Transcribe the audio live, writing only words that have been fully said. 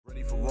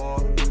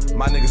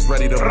My niggas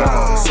ready to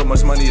ball. So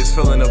much money is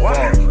filling the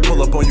vault.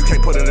 Pull up on you,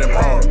 can't put it in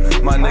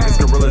pause. My niggas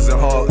gorillas and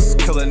hogs.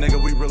 Kill a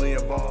nigga, we really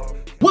involved.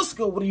 What's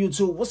good with the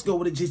YouTube? What's good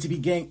with the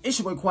Gtb gang? It's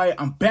your boy Quiet.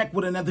 I'm back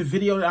with another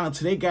video.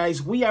 Today,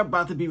 guys, we are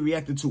about to be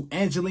reacting to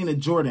Angelina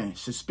Jordan,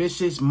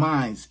 Suspicious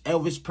Minds,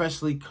 Elvis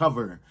Presley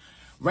cover.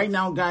 Right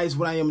now, guys,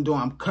 what I am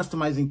doing, I'm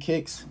customizing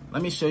kicks.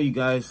 Let me show you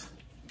guys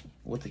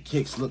what the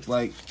kicks look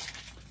like.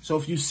 So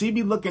if you see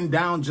me looking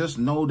down, just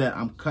know that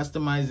I'm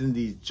customizing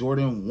these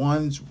Jordan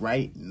 1s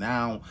right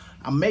now.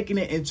 I'm making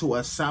it into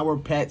a Sour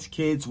Patch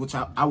Kids, which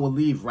I will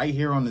leave right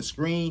here on the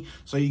screen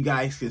so you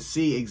guys can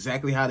see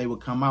exactly how they would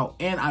come out.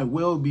 And I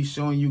will be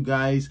showing you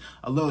guys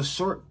a little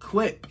short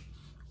clip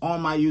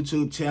on my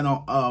YouTube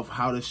channel of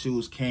how the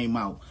shoes came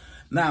out.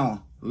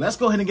 Now, let's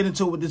go ahead and get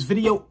into it with this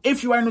video.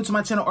 If you are new to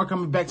my channel or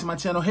coming back to my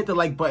channel, hit the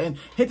like button,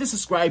 hit the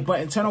subscribe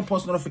button, turn on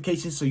post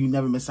notifications so you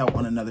never miss out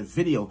on another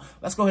video.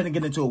 Let's go ahead and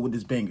get into it with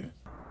this banger.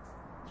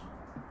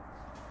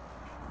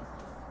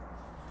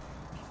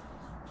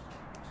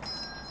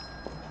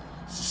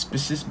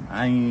 Suspicious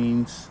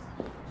Minds.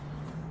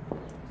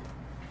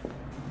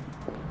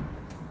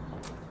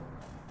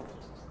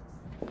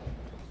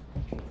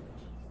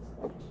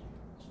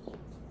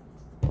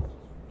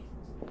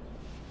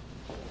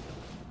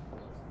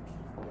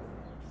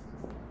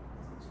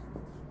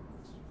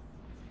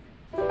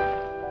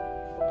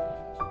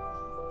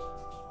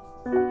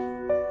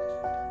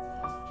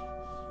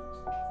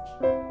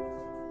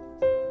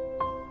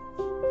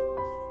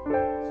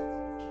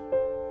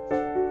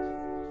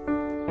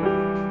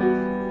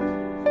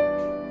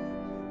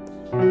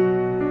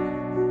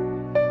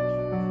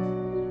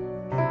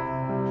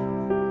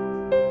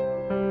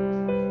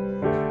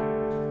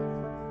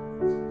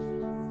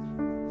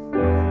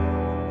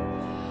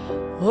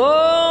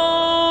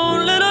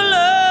 Oh, little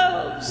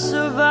love,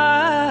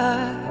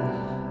 survive.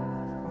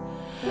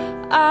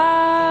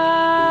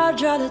 I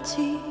dry the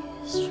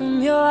tears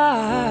from your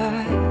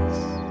eyes.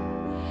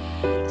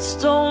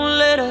 Just don't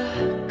let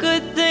a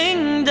good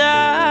thing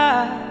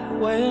die.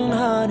 Well,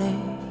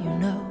 honey, you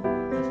know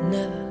I've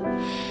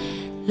never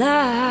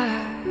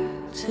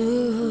lied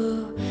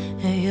to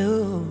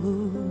you.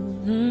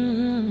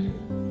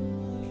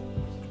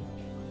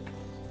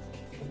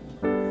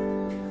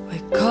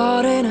 We're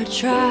caught in a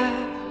trap.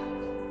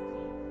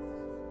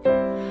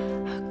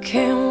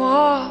 Can't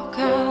walk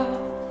out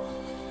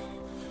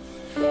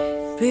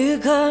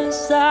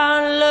because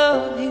I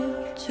love you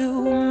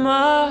too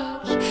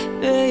much,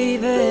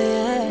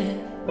 baby.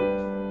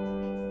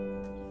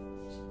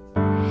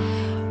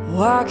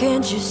 Why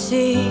can't you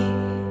see?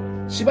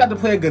 She about to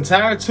play a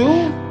guitar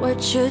too?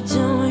 What you're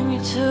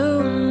doing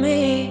to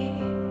me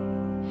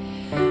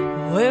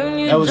when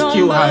you that was don't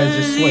cute how it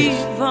just switched.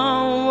 believe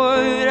a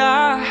word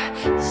I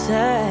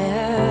say.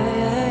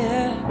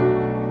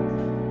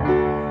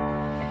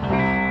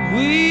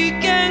 We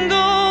can go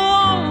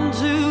on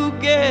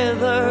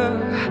together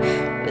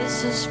with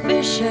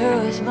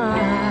suspicious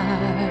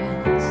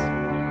minds,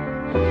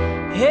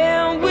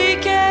 and we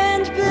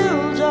can't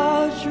build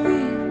our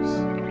dreams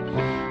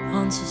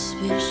on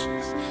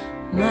suspicious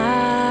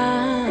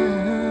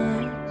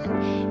minds.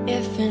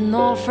 If an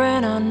old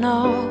friend I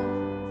know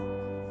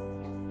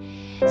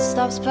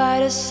stops by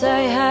to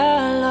say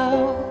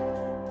hello,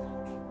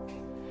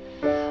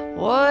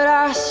 would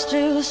I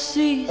still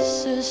see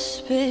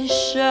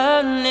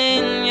suspicion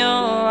in your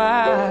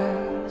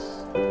eyes?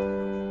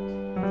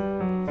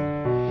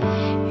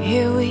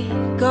 Here we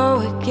go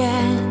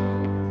again,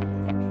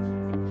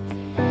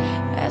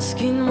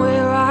 asking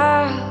where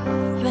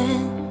I've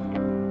been.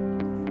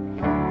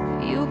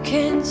 You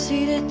can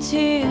see the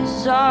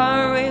tears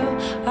are real,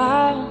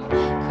 I'm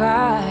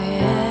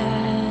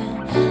crying.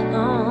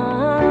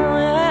 Oh,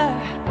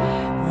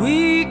 yeah.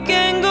 We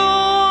can go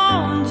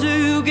on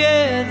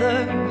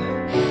together,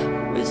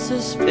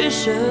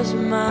 suspicious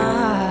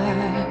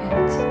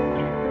minds,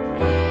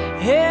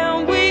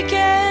 and we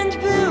can't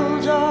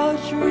build our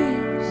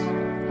dreams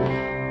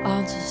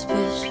on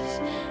suspicious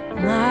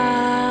minds.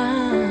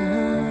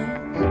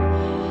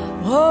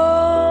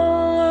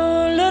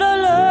 Oh, little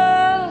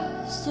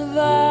love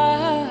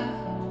survive.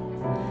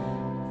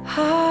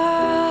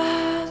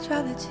 I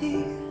dry the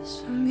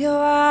tears from your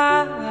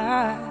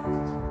eyes.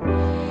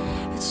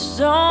 It's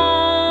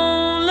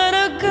don't let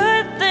a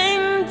good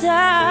thing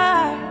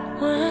die.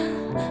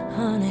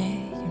 Honey,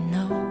 you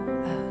know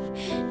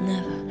I've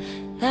never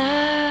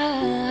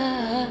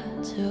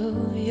lied to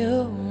you.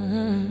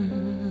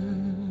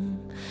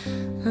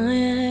 Oh,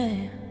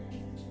 yeah.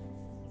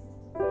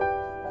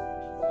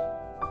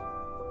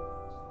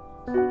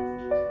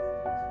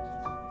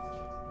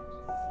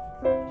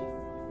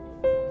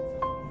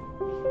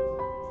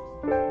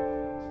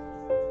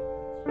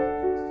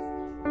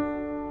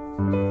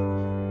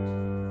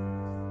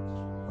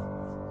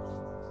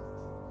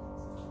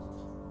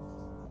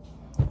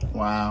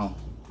 Wow.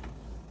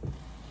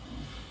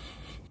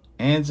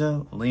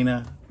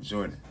 Angelina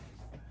Jordan.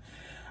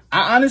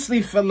 I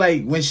honestly feel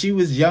like when she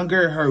was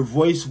younger, her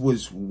voice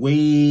was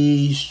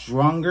way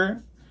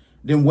stronger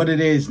than what it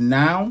is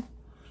now.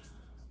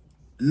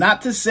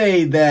 Not to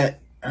say that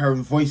her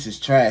voice is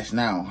trash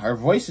now. Her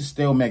voice is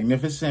still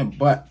magnificent,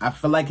 but I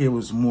feel like it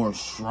was more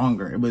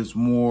stronger. It was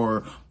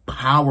more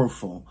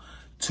powerful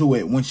to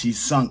it when she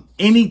sung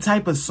any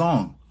type of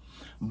song.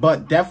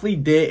 But definitely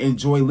did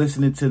enjoy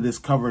listening to this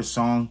cover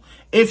song.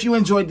 If you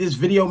enjoyed this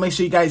video, make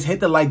sure you guys hit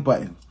the like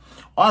button.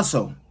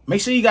 Also,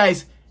 make sure you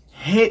guys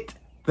hit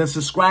the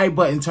subscribe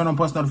button, turn on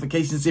post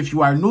notifications if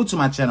you are new to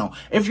my channel.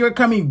 If you're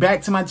coming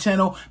back to my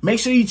channel, make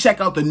sure you check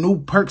out the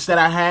new perks that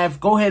I have.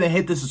 Go ahead and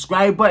hit the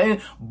subscribe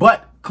button,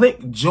 but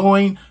click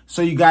join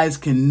so you guys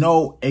can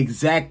know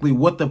exactly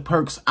what the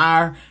perks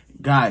are.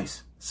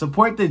 Guys,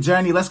 support the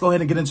journey. Let's go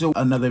ahead and get into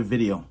another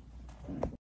video.